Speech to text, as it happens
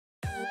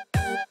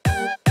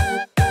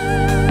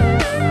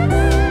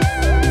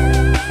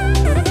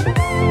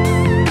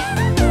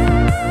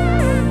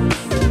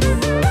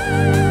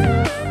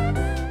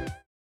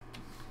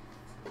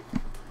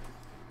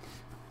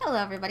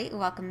everybody,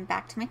 welcome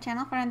back to my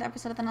channel for another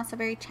episode of the Not So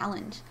Berry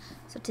Challenge.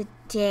 So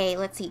today,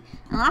 let's see,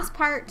 in the last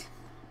part,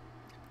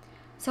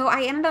 so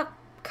I ended up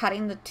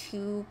cutting the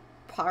 2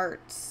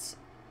 parts.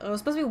 It was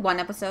supposed to be 1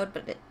 episode,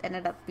 but it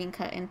ended up being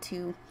cut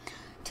into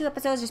 2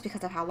 episodes just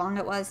because of how long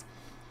it was.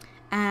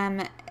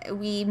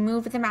 We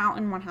moved them out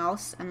in one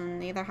house, and then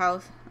the other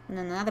house, and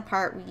then another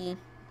part we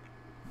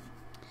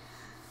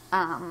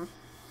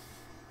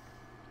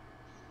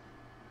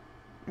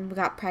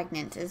got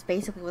pregnant is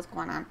basically what's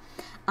going on.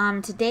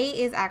 Today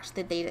is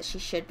actually the day that she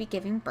should be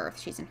giving birth.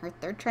 She's in her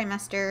 3rd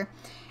trimester,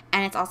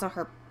 and it's also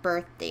her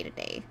birthday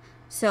today.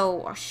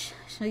 So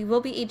she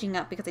will be aging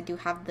up because I do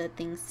have the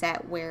thing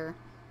set where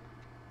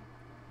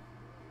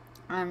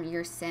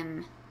your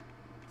sim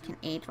can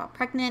age while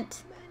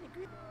pregnant.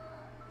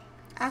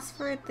 As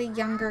for the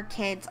younger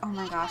kids, oh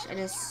my gosh, it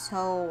is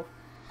so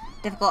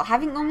difficult.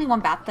 Having only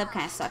 1 bathtub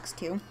kind of sucks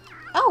too.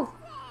 Oh!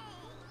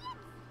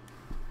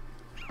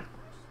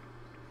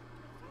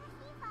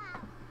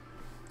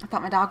 I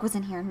thought my dog was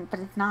in here, but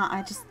it's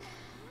not.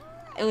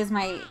 It was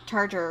my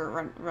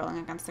charger rolling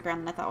against the ground,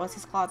 and I thought it was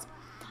his claws.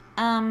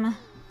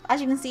 As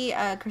you can see,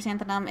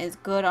 Chrysanthemum is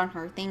good on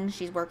her things.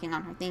 She's working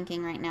on her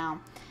thinking right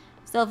now.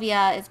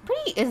 Sylvia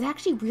is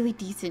actually really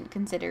decent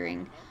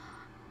considering.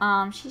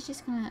 She's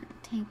just gonna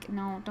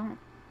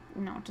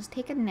just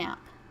take a nap.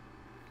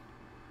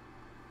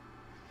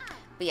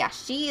 But yeah,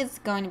 she is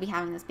going to be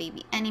having this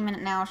baby any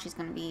minute now. She's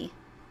gonna be,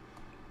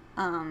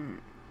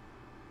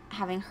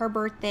 having her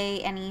birthday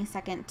any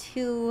second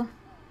too.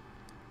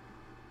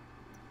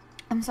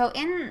 So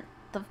in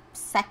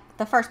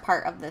the first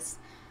part of this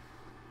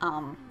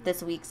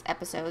this week's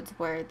episodes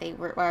where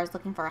I was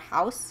looking for a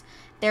house,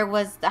 there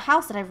was the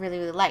house that I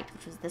really liked,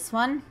 which was this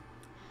one,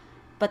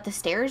 but the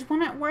stairs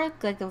wouldn't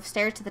work. Like the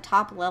stairs to the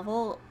top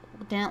level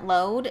didn't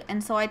load,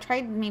 and so I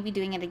tried maybe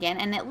doing it again,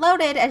 and it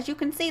loaded. As you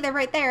can see, they're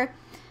right there.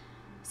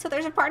 So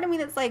there's a part of me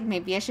that's like,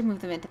 maybe I should move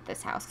them into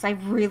this house because I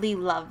really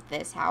love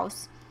this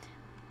house.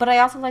 But I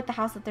also like the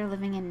house that they're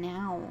living in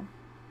now.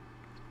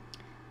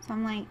 So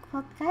I'm like,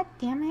 well, god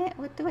damn it,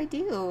 what do I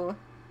do?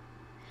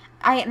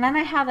 And then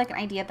I had like an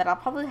idea that I'll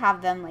probably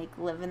have them like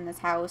live in this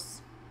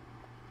house.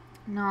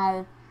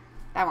 No,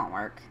 that won't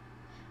work.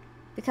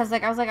 Because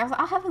like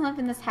I'll have them live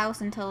in this house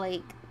until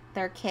like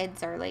their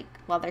kids are like,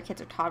 well, their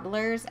kids are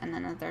toddlers, and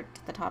then as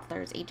the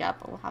toddlers age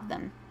up, we'll have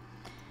them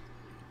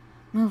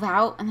move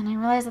out. And then I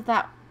realized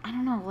that I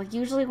don't know, like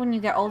usually when you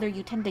get older,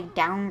 you tend to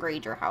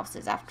downgrade your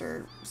houses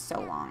after so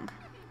long.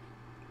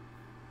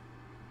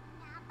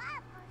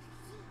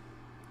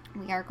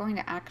 We are going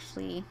to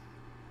actually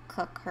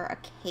cook her a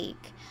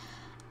cake.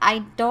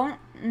 I don't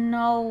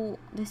know.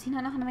 Does he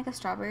not know how to make a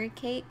strawberry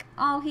cake?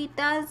 Oh, he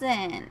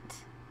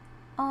doesn't.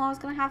 Oh, I was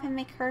going to have him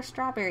make her a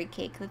strawberry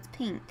cake that's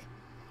pink.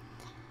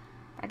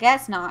 I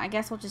guess not. I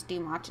guess we'll just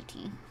do matcha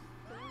tea.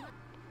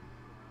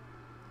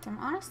 So I'm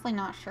honestly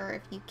not sure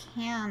if you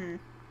can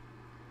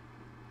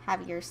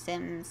have your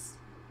Sims.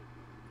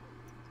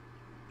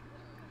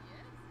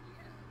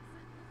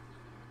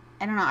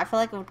 I don't know. I feel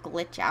like it would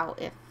glitch out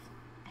if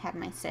had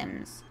my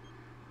Sims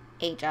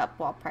age up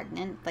while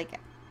pregnant. Like,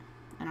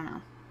 I don't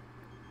know.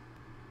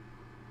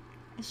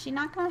 Is she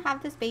not gonna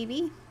have this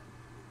baby?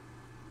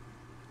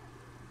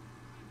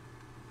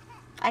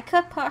 I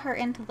could put her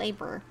into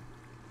labor.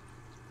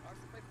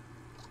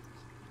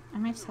 I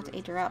might just have to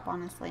age her up,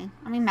 honestly.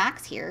 I mean,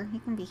 Mac's here. He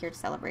can be here to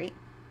celebrate.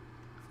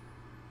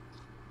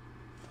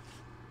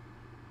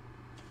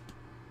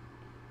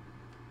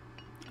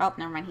 Oh,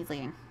 never mind. He's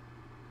leaving.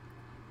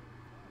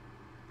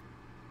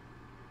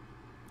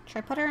 Should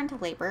I put her into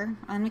labor? And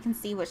then we can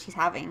see what she's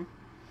having.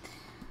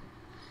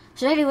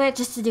 Should I do it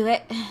just to do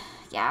it?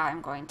 Yeah, I'm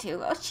going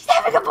to. Oh, she's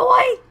having a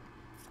boy!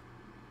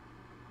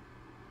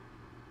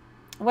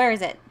 Where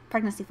is it?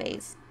 Pregnancy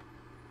phase.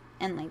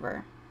 And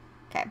labor.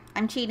 Okay.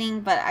 I'm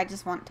cheating, but I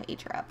just want to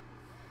age her up.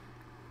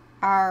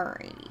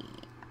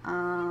 Alrighty.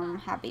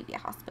 Have baby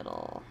at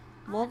hospital.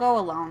 We'll go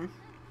alone.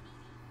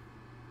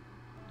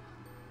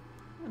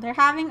 They're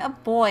having a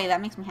boy. That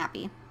makes me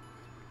happy.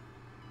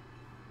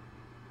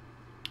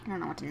 I don't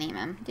know what to name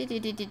him.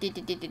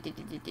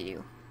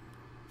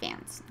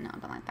 Vance. No, I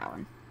don't like that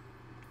one.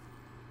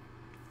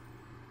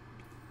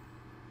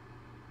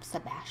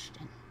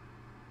 Sebastian.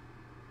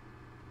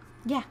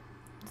 Yeah,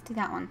 let's do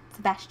that one.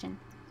 Sebastian.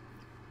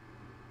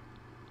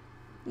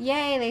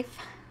 Yay, they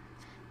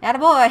had a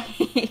boy.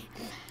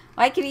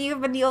 Why can't you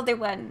have been the older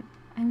one?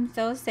 I'm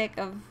so sick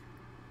of...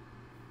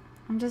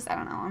 I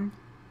don't know.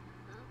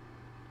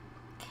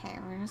 Okay,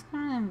 we're just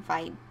gonna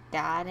invite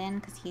Dad in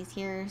because he's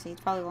here, so he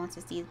probably wants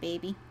to see his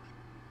baby.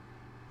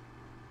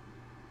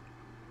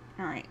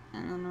 Alright,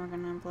 and then we're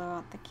gonna blow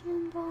out the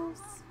candles.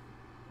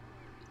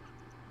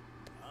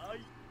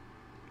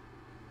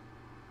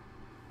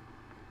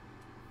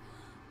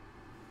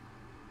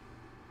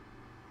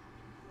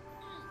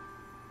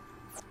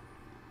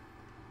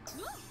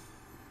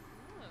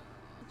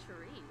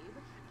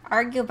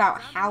 Argue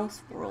about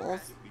house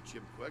rules.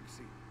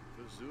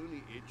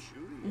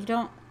 You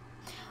don't...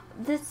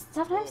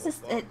 Sometimes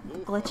it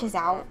glitches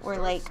out where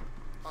like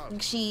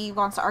she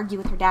wants to argue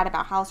with her dad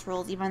about house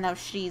rules, even though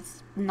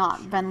she's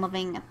not been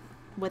living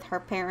with her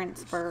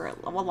parents for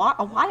a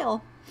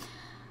while.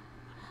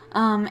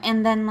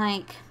 And then,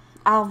 like,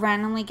 I'll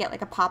randomly get,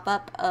 like, a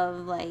pop-up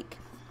of, like,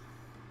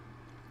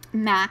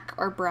 Mac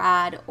or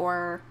Brad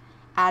or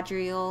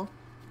Adriel,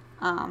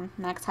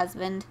 Mac's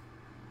husband.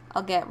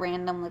 I'll get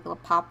random, like, little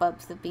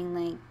pop-ups of being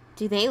like,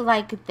 do they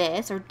like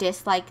this or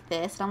dislike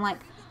this? And I'm like,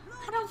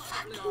 I don't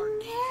fucking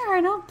care.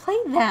 I don't play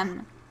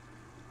them.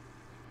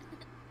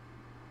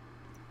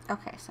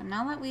 Okay, so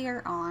now that we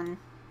are on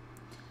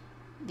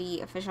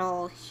the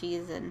official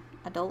she's an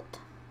adult,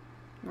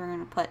 we're going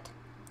to put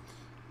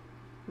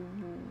where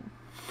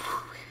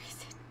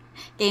is it?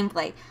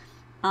 Gameplay.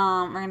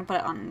 We're going to put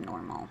it on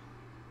normal.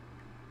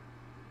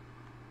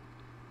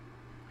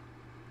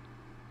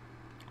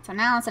 So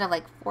now instead of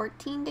like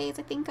 14 days,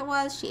 I think it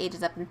was, she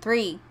ages up in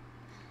 3.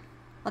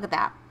 Look at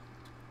that.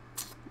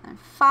 And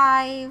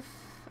 5.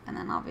 And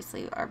then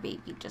obviously our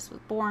baby just was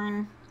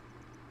born.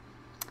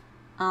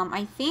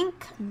 I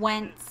think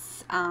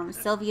once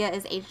Sylvia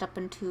is aged up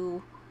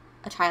into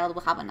a child,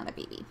 we'll have another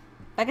baby.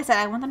 Like I said,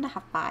 I want them to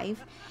have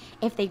 5.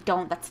 If they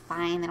don't, that's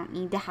fine. They don't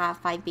need to have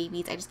 5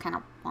 babies. I just kind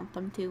of want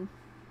them to.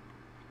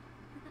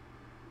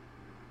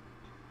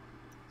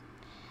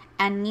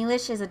 And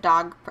Neelish is a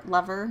dog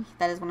lover.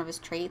 That is one of his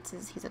traits,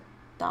 is he's a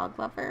dog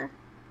lover.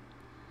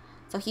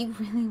 So he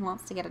really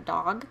wants to get a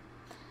dog.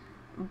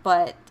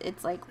 But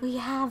it's like, we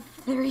have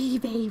 3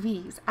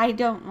 babies. I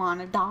don't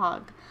want a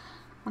dog.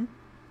 On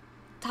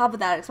top of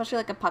that, especially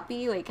like a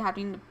puppy, like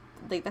having,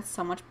 like, that's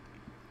so much.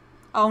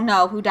 Oh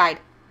no, who died?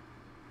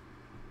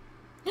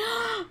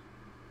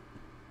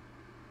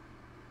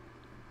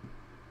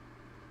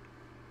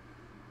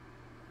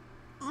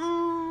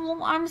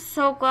 I'm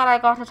so glad I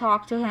got to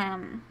talk to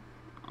him.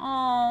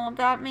 Oh,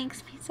 that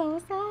makes me so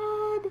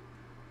sad.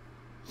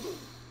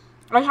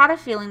 I had a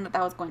feeling that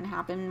that was going to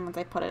happen once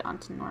I put it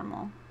onto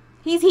normal.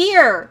 He's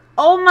here!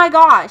 Oh my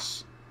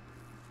gosh!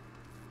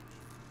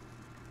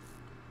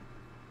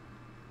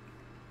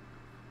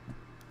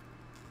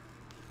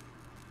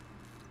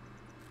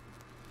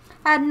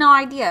 I had no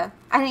idea.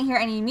 I didn't hear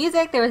any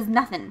music. There was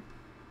nothing.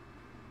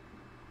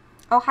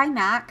 Oh, hi,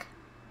 Mac.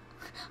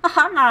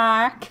 Hi,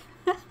 Mac.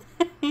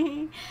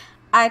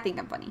 I think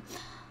I'm funny.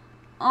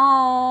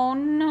 Oh,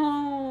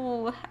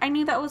 no. I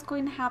knew that was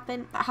going to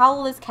happen. How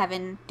old is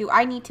Kevin? Do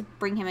I need to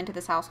bring him into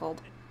this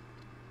household?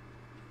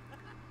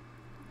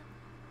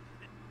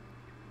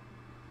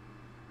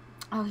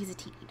 Oh, he's a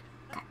teenager.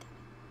 God damn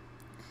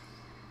it.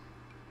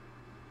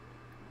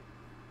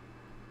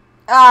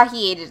 Ah,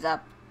 he ages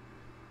up.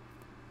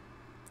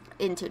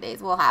 In 2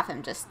 days, we'll have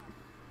him just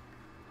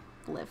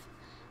live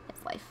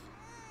his life.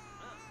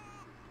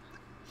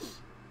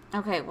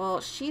 Okay, well,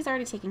 she's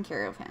already taken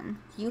care of him.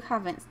 You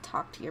haven't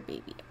talked to your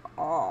baby at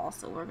all,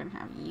 so we're gonna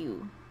have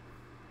you.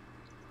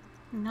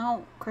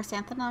 No,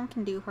 Chrysanthemum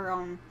can do her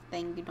own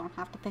thing. You don't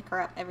have to pick her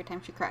up every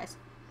time she cries.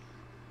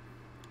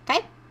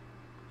 Okay?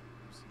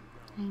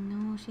 I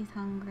know she's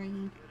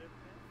hungry.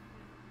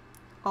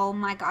 Oh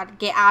my god,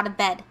 get out of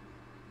bed.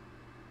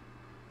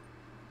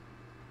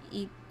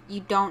 You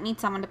don't need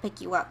someone to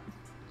pick you up.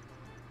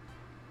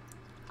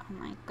 Oh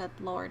my good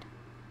lord.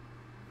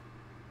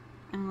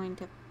 I'm going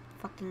to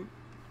fucking...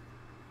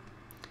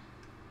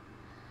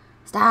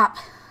 Stop.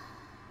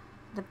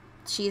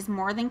 She is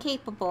more than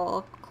capable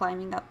of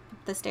climbing up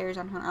the stairs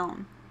on her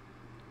own.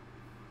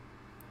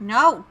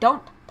 No,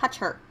 don't touch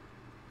her.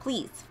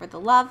 Please, for the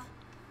love.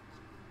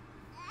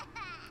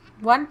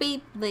 One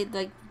baby,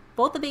 like,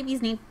 both the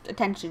babies need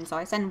attention, so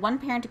I send one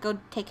parent to go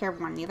take care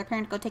of one, the other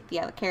parent to go take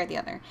care of the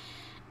other.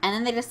 And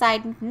then they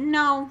decide,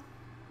 no.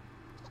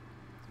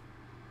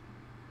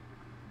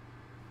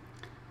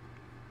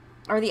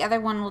 Or the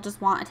other one will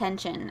just want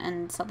attention,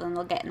 and so then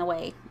they'll get in the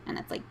way. And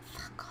it's like,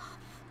 fuck off.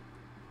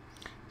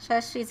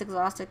 She's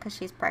exhausted because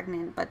she's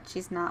pregnant, but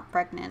she's not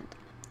pregnant.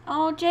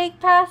 Oh, Jake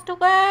passed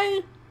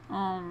away.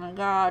 Oh my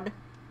god.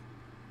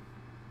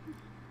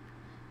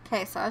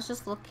 Okay, so I was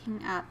just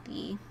looking at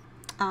the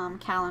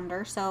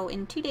calendar. So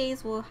in 2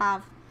 days we'll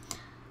have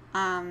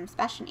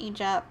Sebastian age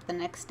up. The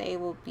next day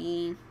will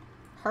be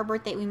her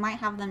birthday. We might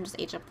have them just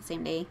age up the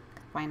same day.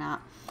 Why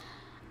not?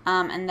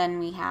 And then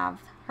we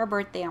have her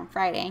birthday on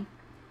Friday.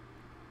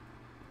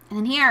 And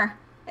then here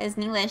is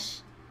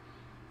Neelish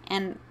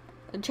and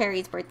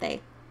Cherry's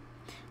birthday.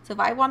 So if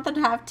I want them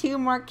to have 2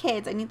 more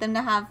kids, I need them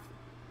to have...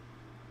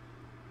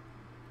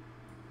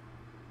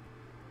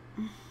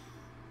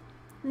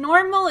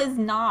 Normal is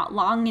not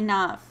long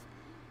enough.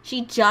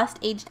 She just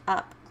aged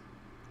up.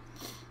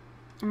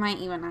 I might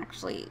even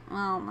actually...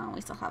 Well, no,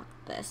 we still have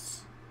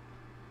this.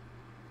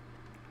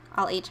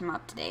 I'll age him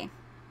up today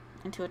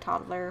into a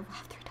toddler. We'll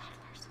have 3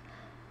 toddlers.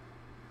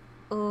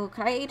 Oh,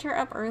 could I age her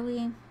up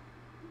early?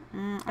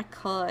 I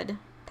could.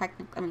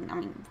 Technically, I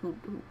mean, who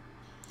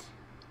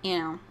you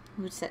know,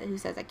 who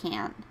says I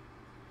can't?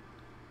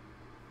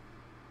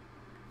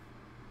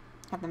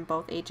 Have them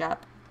both age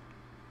up.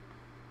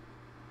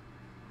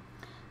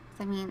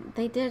 I mean,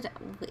 they did.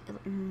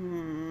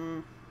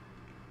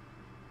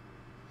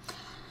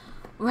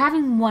 We're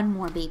having one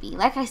more baby.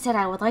 Like I said,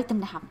 I would like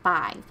them to have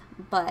 5,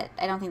 but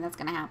I don't think that's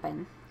going to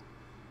happen.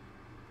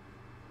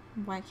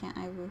 Why can't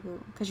I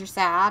woohoo? Because you're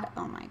sad?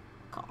 Oh my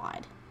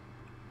god.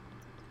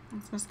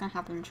 I'm just going to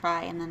have them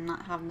try and then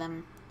not have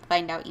them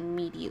find out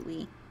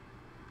immediately.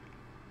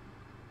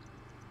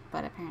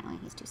 But apparently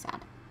he's too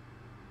sad.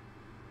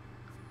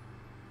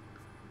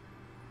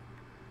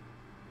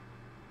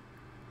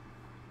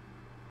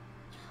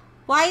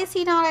 Why is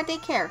he not at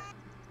daycare?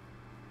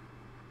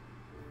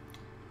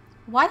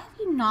 Why have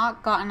you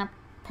not gotten a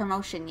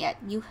promotion yet?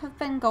 You have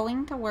been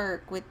going to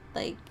work with,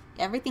 like,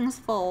 everything's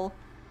full.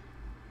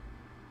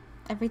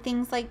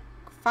 Everything's, like,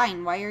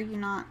 fine. Why are you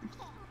not?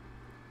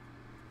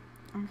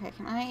 Okay,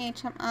 can I age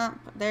him up?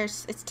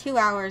 It's 2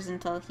 hours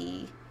until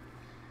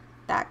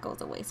that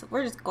goes away. So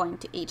we're just going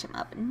to age him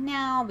up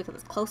now because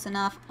it's close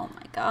enough. Oh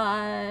my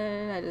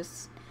god.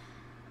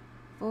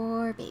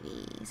 4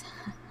 babies.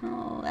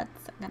 Oh,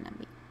 that's gonna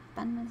be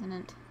fun, isn't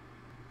it?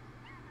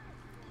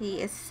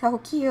 He is so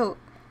cute.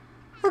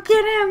 Look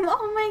at him!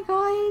 Oh my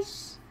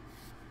gosh!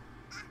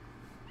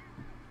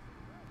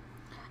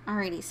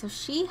 Alrighty, so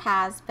she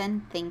has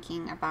been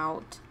thinking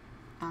about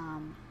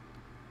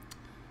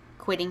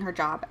quitting her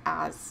job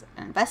as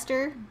an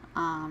investor.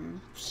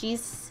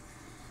 She's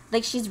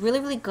really,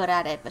 really good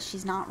at it, but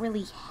she's not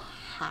really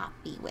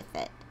happy with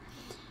it.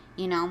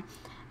 You know?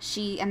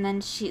 She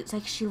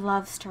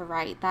loves to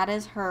write.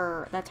 That's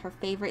her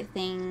favorite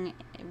thing,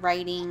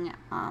 writing.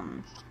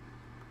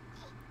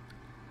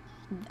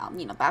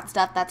 You know, that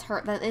stuff,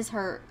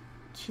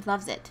 she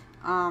loves it.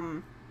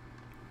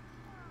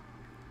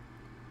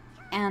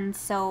 And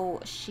so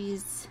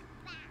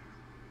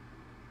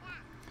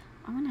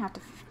I'm gonna have to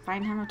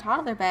find him a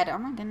toddler bed. Oh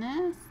my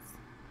goodness.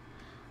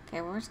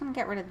 Okay, we're just gonna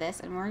get rid of this,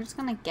 and we're just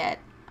gonna get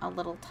a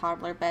little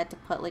toddler bed to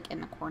put, like,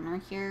 in the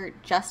corner here,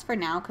 just for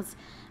now, because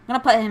I'm gonna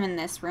put him in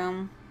this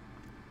room.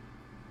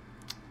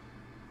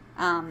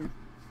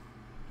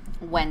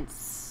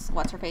 Once,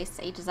 what's-her-face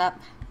ages up.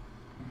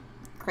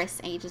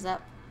 Chris ages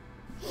up.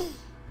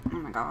 Oh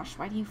my gosh,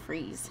 why do you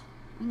freeze?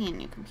 I need a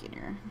new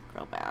computer.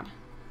 Real bad.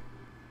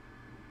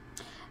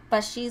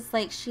 But she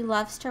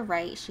loves to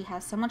write. She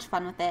has so much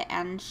fun with it,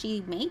 and she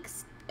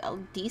makes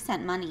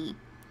decent money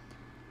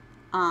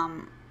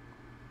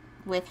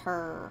with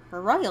her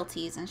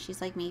royalties. And she's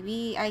like,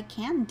 maybe I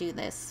can do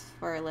this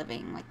for a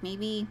living. Like,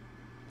 maybe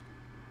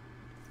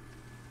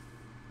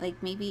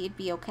it'd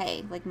be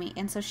okay.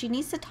 And so she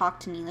needs to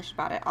talk to Neelish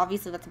about it.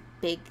 Obviously, that's a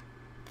big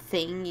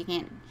thing. You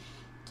can't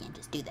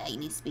just do that. You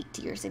need to speak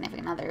to your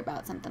significant other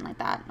about something like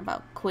that,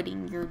 about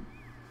quitting your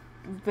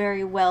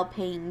very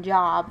well-paying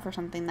job for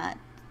something that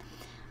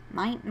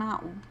might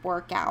not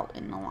work out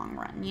in the long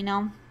run, you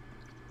know?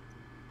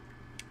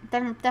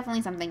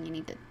 Definitely something you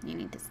need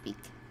to speak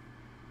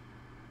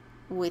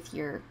with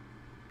your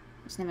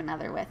significant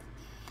other with.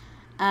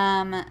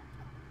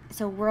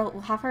 So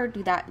we'll have her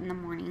do that in the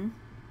morning.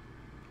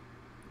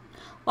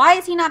 Why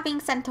is he not being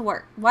sent to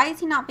work? Why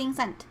is he not being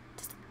sent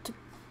to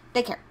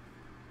daycare?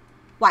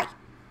 Why?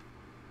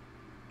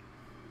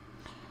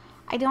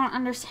 I don't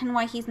understand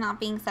why he's not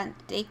being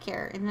sent to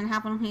daycare. It didn't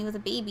happen when he was a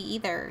baby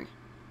either.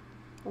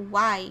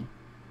 Why?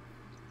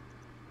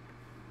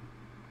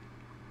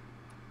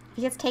 If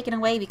he gets taken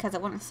away because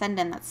it wouldn't send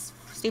him, that's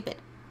stupid.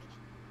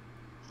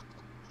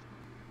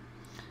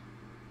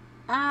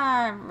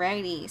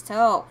 Alrighty,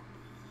 so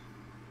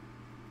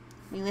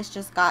Neelish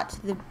just got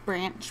to the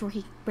branch where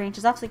he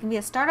branches off, so he can be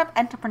a startup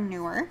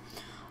entrepreneur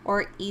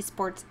or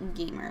esports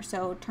gamer.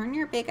 So turn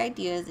your big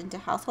ideas into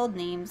household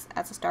names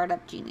as a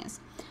startup genius.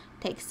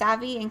 Take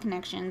savvy and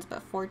connections,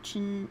 but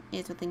fortune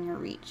is within your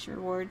reach.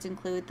 Rewards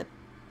include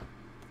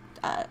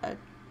a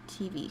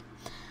TV.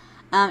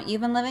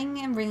 You've been living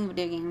and breathing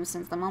video games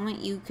since the moment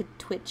you could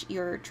twitch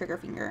your trigger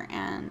finger,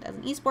 and as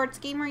an esports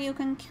gamer, you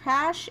can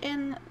cash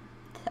in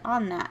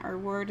on that.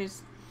 Reward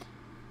is,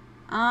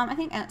 I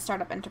think a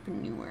startup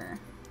entrepreneur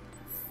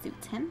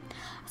suits him.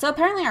 So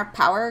apparently our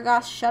power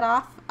got shut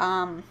off.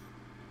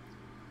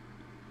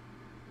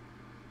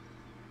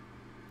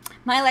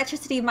 My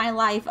electricity, my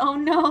life. Oh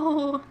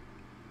no.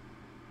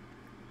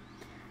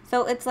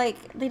 So it's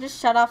like they just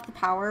shut off the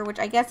power, which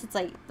I guess it's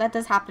like that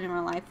does happen in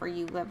real life where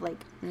you have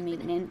like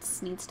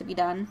maintenance needs to be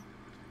done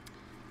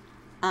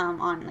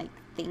on like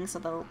things.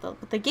 So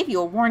they give you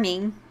a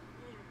warning.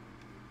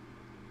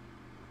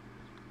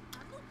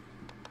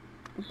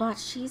 But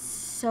she's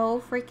so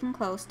freaking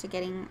close to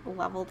getting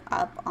leveled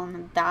up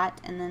on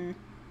that, and then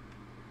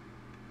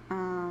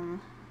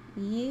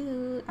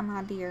you,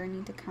 Amadir,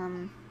 need to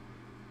come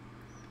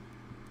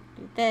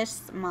do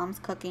this. Mom's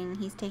cooking.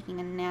 He's taking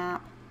a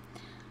nap.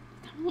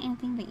 Not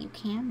anything that you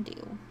can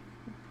do.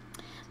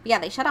 But yeah,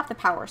 they shut off the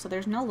power, so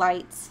there's no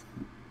lights.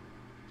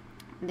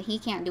 He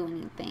can't do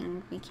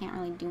anything. We can't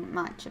really do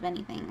much of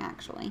anything,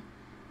 actually.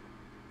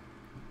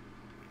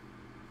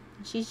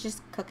 She's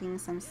just cooking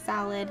some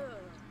salad.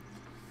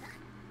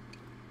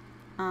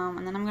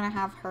 And then I'm gonna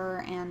have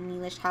her and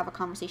Neelish have a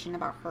conversation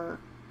about her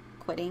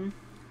quitting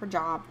her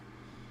job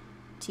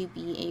to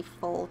be a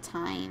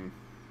full-time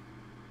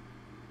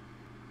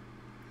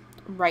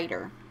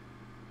writer.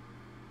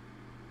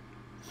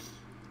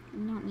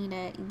 You don't need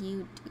it.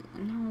 You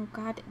do. No,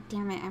 god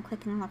damn it. I'm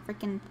clicking on the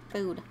freaking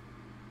food.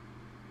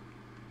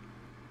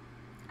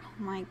 Oh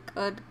my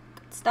god.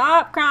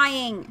 Stop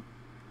crying!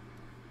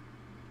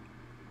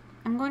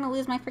 I'm going to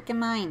lose my freaking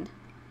mind.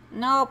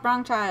 Nope,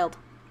 wrong child.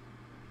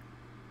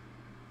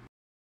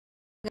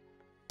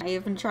 I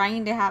have been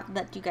trying to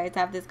let you guys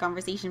have this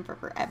conversation for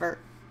forever.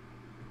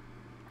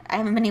 I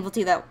haven't been able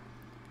to though.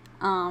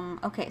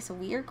 Okay, so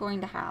we are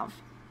going to have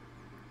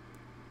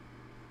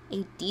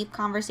a deep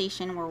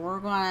conversation where we're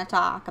going to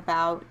talk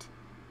about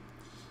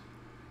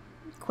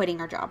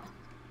quitting our job.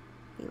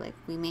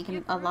 We make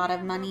a lot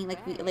of money.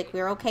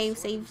 We're okay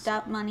saved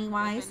up money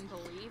wise.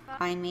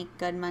 I make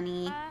good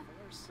money.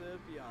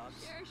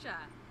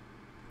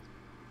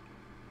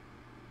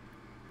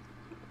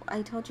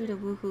 I told you to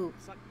woohoo.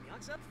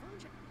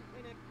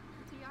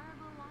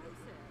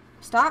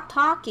 Stop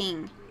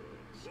talking.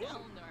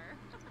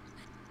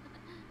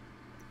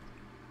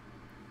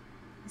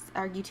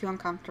 Are you too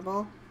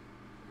uncomfortable?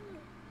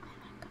 Oh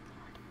my good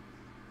lord.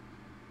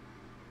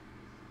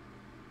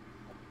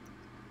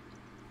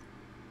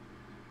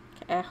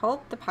 Okay, I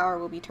hope the power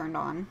will be turned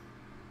on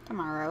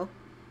tomorrow.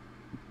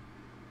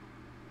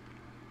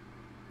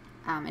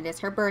 It is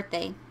her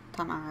birthday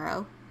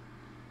tomorrow.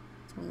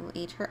 So we will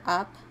eat her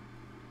up.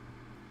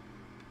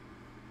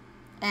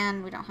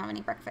 And we don't have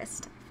any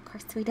breakfast. Of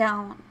course we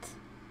don't.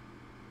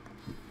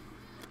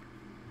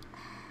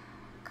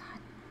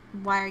 God,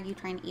 why are you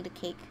trying to eat a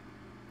cake?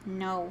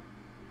 No.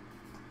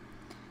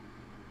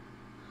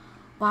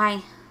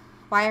 Why?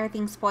 Why are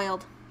things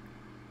spoiled?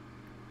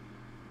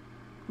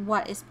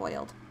 What is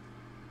spoiled?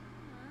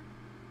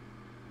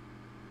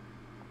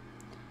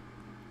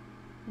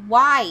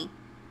 Why?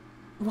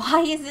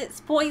 Why is it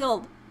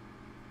spoiled?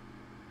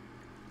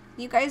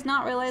 You guys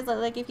not realize that,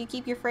 like, if you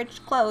keep your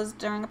fridge closed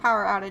during a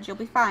power outage, you'll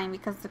be fine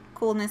because the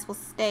coolness will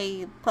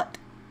stay put.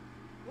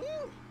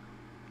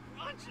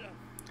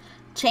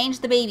 Change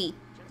the baby.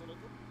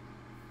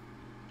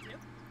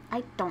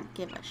 I don't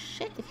give a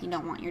shit if you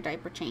don't want your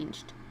diaper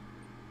changed.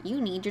 You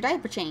need your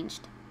diaper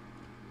changed.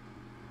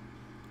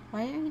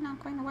 Why are you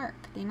not going to work?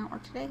 Do you not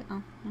work today?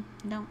 Oh,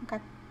 no, okay.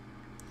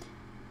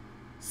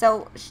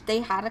 So, they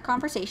had a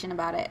conversation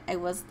about it.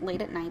 It was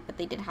late at night, but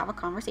they did have a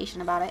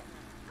conversation about it.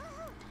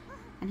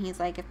 And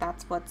he's like, if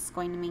that's what's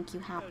going to make you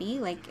happy,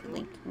 like,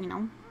 you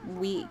know,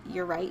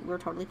 you're right, we're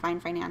totally fine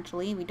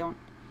financially. We don't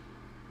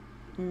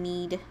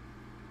need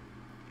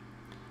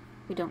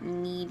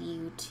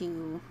you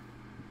to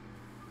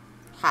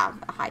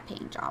have a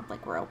high-paying job.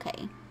 Like, we're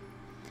okay.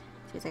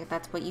 So he's like, if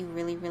that's what you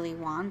really, really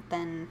want,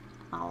 then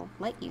I'll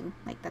let you.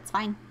 Like, that's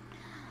fine.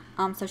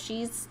 So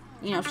she's,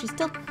 you know, she's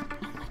still... Oh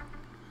my...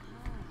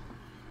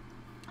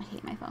 I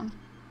hate my phone.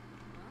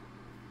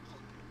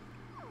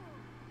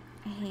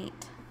 I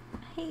hate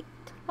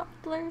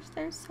toddlers.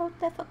 They're so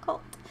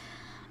difficult.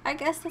 I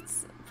guess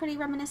it's pretty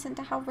reminiscent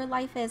to how real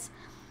life is.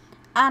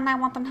 And I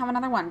want them to have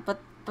another one. But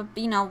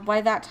you know,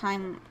 by that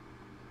time...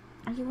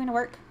 Are you going to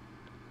work?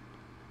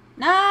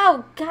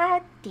 No!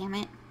 God damn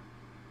it.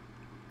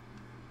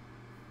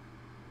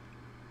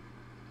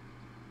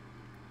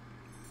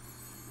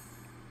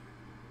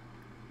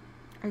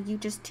 Are you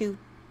just too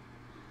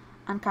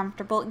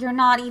uncomfortable? You're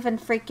not even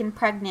freaking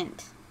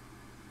pregnant.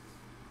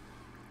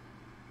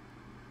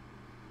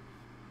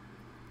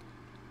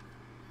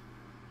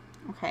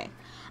 Okay.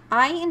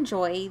 I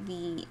enjoy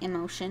the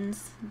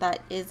emotions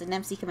that is an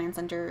MC Command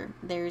Center.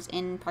 There's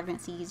in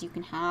pregnancies you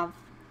can have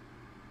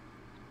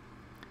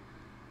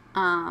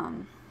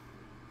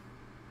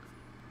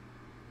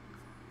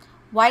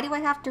why do I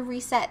have to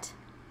reset?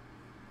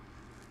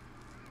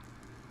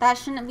 That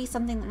shouldn't be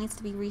something that needs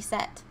to be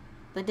reset.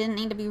 That didn't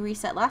need to be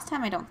reset last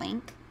time, I don't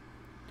think.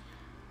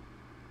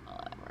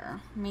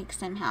 Whatever. Makes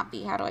him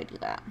happy. How do I do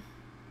that?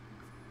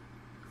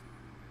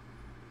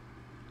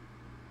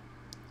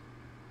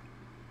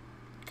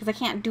 Because I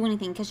can't do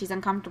anything because she's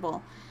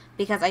uncomfortable.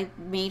 Because I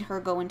made her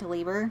go into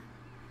labor.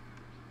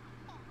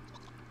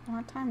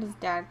 What time does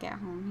Dad get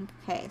home?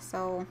 Okay,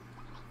 so...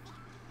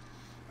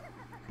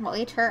 we'll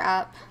eat her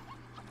up.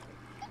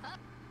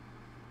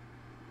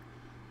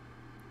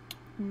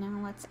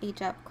 Now let's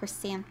age up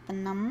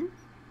Chrysanthemum.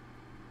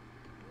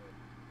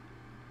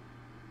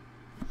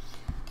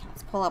 Okay,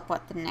 let's pull up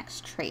what the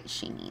next trait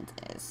she needs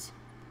is.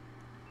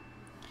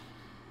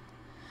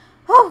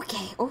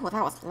 Okay. Oh,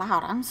 that was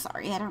loud. I'm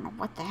sorry. I don't know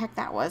what the heck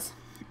that was.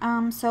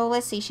 So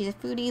let's see. She's a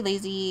foodie,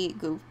 lazy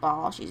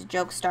goofball. She's a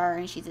joke star,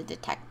 and she's a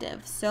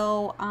detective.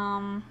 So,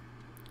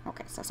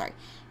 okay, so sorry.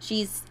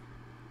 She's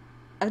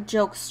a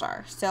joke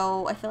star.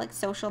 So I feel like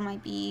social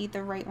might be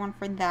the right one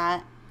for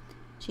that.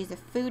 She's a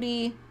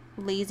foodie,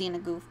 lazy, and a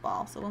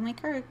goofball. So we'll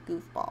make her a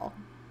goofball.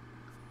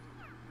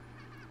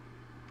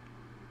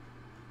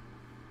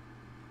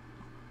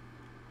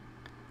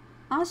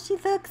 Oh, she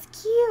looks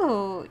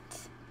cute.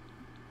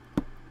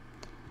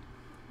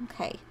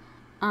 Okay.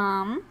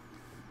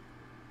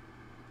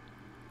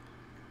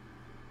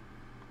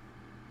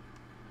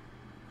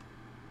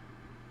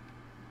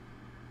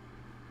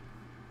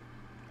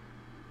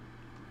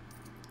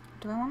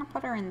 Do I want to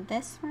put her in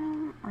this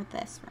room or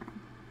this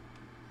room?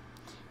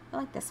 feel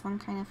like this one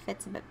kind of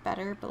fits a bit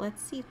better, but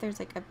let's see if there's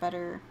like a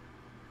better...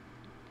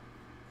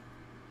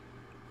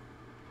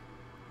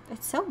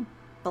 It's so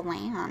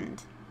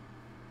bland.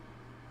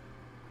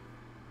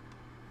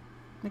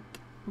 Like,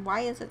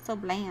 why is it so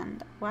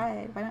bland?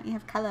 Why? Why don't you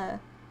have color?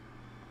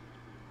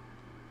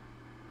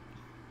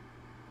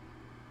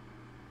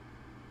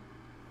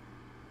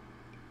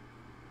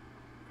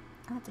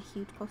 Oh, that's a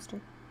huge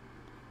poster.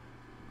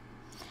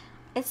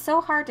 It's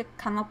so hard to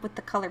come up with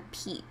the color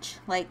peach.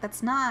 Like,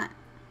 that's not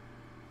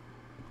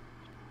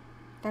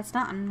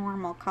a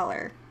normal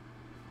color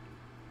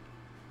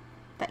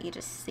that you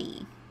just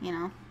see, you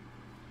know?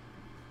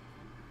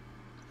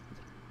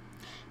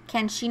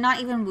 Can she not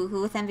even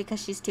woohoo with him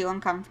because she's too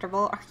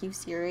uncomfortable? Are you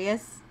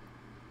serious?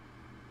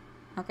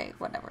 Okay,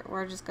 whatever.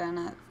 We're just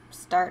gonna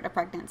start a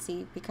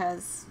pregnancy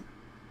because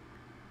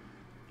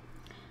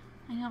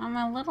I know I'm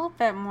a little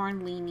bit more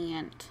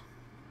lenient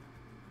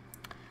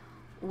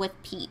with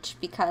Peach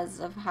because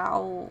of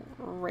how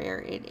rare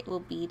it will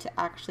be to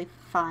actually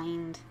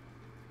find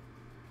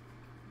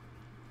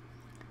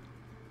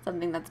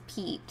something that's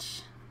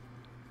Peach.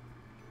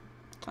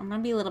 So I'm going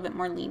to be a little bit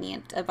more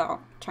lenient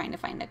about trying to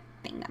find a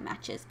thing that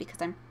matches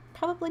because I'm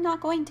probably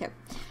not going to.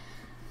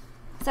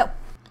 So,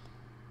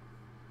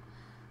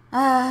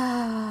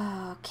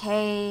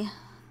 okay.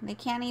 They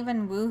can't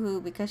even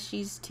woohoo because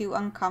she's too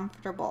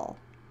uncomfortable.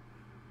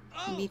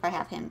 Maybe if I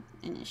have him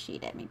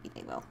initiate it, maybe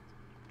they will.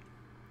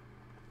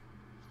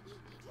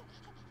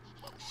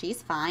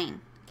 She's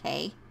fine,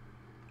 okay?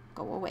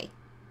 Go away.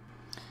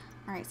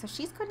 Alright, so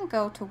she's going to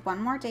go to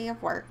one more day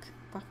of work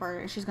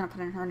before she's going to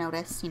put in her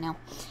notice, you know.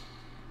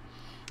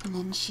 And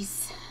then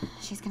she's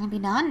going to be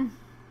done.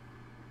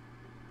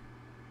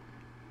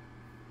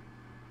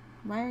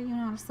 Why are you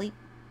not asleep?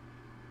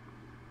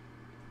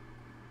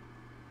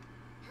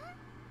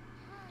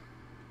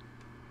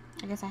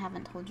 I guess I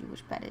haven't told you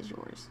which bed is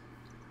yours.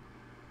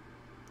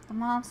 The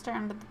monster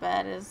under the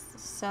bed is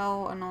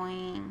so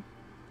annoying.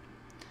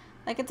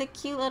 Like, it's a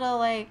cute little,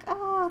 like,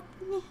 oh,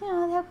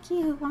 yeah, how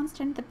cute,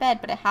 monster under the bed,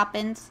 but it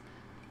happens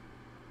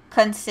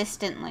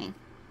consistently.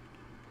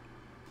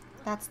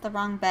 That's the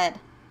wrong bed.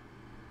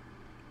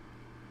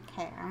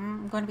 Okay,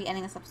 I'm going to be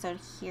ending this episode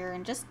here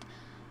in just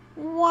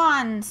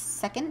 1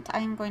 second. I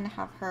am going to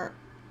have her...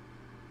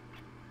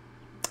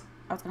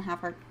 I was going to have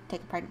her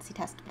take a pregnancy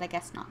test, but I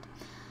guess not.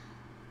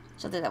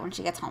 She'll do that when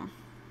she gets home.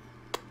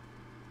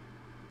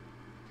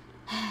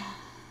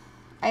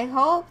 I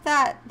hope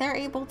that they're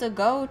able to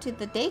go to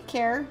the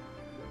daycare.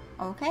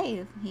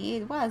 Okay,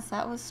 he was.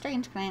 That was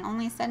strange. Can I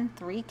only send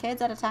 3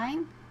 kids at a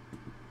time?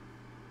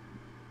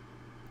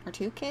 Or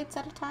 2 kids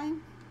at a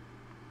time?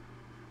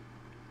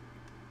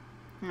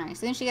 Alright, as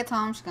soon as she gets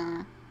home, she's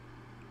gonna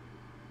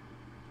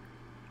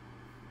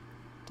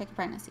take a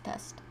pregnancy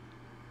test.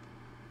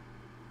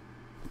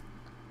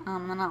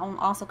 And I'm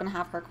also gonna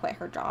have her quit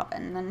her job,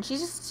 and then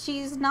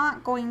she's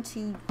not going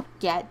to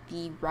get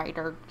the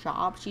writer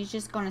job. She's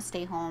just gonna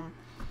stay home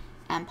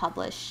and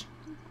publish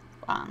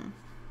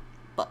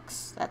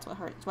books. That's what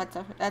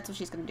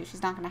she's gonna do.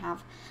 She's not gonna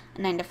have a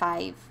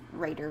 9-to-5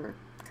 writer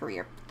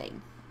career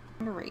thing.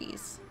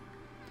 Raise.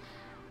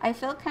 I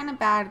feel kind of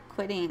bad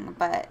quitting,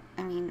 but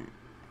I mean,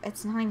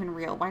 it's not even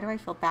real. Why do I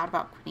feel bad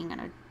about quitting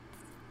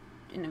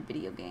in a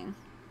video game?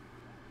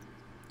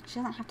 She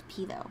doesn't have to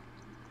pee though.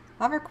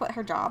 Let her quit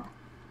her job.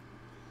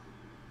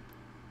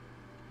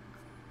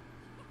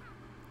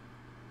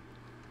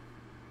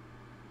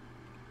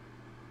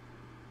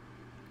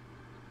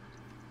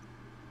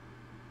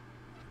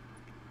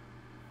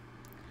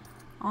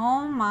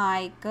 Oh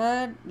my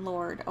good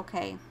lord.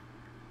 Okay.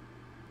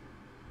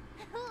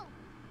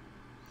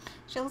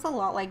 She looks a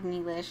lot like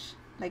Neelish.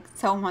 Like,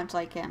 so much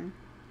like him.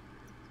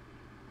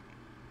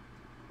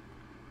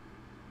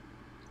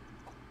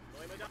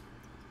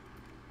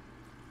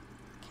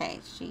 Okay,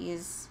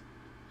 she's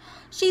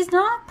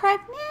not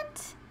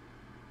pregnant?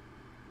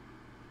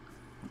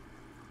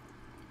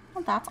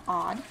 Well, that's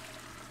odd.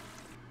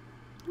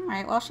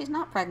 Alright, well, she's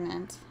not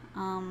pregnant.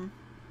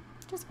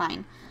 Just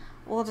fine.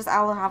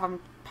 I'll have them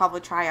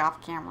probably try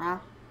off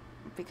camera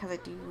because I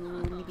do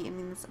need to be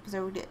ending this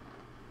episode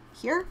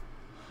here.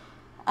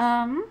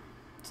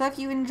 So if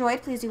you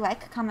enjoyed, please do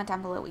like, comment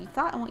down below what you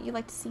thought and what you'd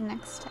like to see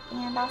next,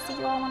 and I'll see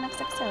you all in the next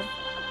episode.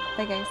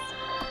 Bye, guys.